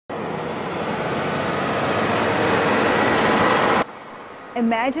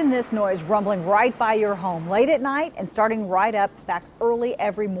Imagine this noise rumbling right by your home late at night and starting right up back early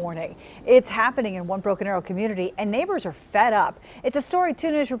every morning. It's happening in one Broken Arrow community and neighbors are fed up. It's a story 2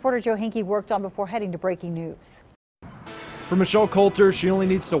 News reporter Joe Hinkie worked on before heading to breaking news. For Michelle Coulter, she only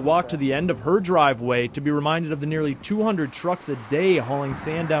needs to walk to the end of her driveway to be reminded of the nearly 200 trucks a day hauling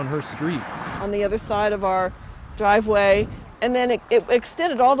sand down her street. On the other side of our driveway, and then it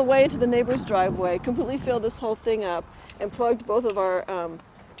extended all the way to the neighbor's driveway, completely filled this whole thing up and plugged both of our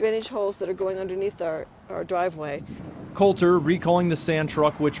drainage holes that are going underneath our driveway. Coulter recalling the sand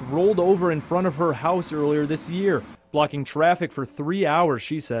truck which rolled over in front of her house earlier this year, blocking traffic for 3 hours,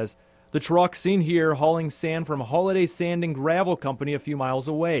 she says. The truck seen here hauling sand from Holiday Sand and Gravel Company a few miles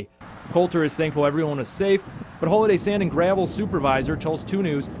away. Coulter is thankful everyone is safe, but Holiday Sand and Gravel supervisor tells 2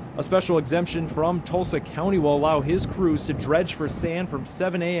 News a special exemption from Tulsa County will allow his crews to dredge for sand from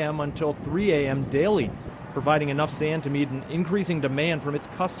 7 a.m. until 3 a.m. daily, providing enough sand to meet an increasing demand from its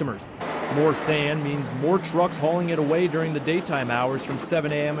customers. More sand means more trucks hauling it away during the daytime hours from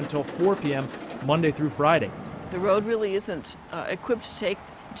 7 a.m. until 4 p.m. Monday through Friday. The road really isn't equipped to take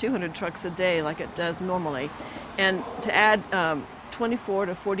 200 trucks a day like it does normally, and to add 24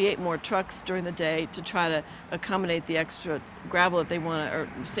 to 48 more trucks during the day to try to accommodate the extra gravel that they want to,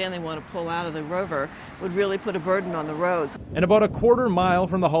 or sand they want to pull out of the river would really put a burden on the roads. And about a quarter mile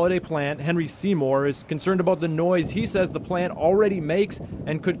from the Holiday plant, Henry Seymour is concerned about the noise he says the plant already makes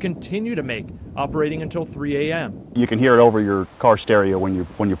and could continue to make, operating until 3 a.m. You can hear it over your car stereo when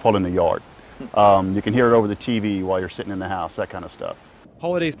you pull in the yard. You can hear it over the TV while you're sitting in the house, that kind of stuff.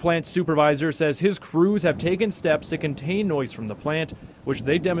 Holiday's plant supervisor says his crews have taken steps to contain noise from the plant, which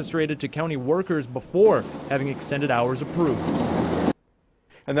they demonstrated to county workers before having extended hours approved.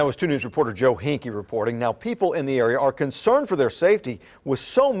 And that was 2 News reporter Joe Hinkie reporting. Now, people in the area are concerned for their safety with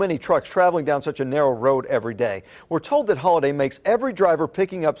so many trucks traveling down such a narrow road every day. We're told that Holiday makes every driver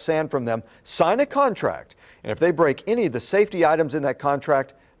picking up sand from them sign a contract. And if they break any of the safety items in that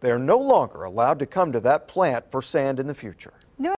contract, they are no longer allowed to come to that plant for sand in the future.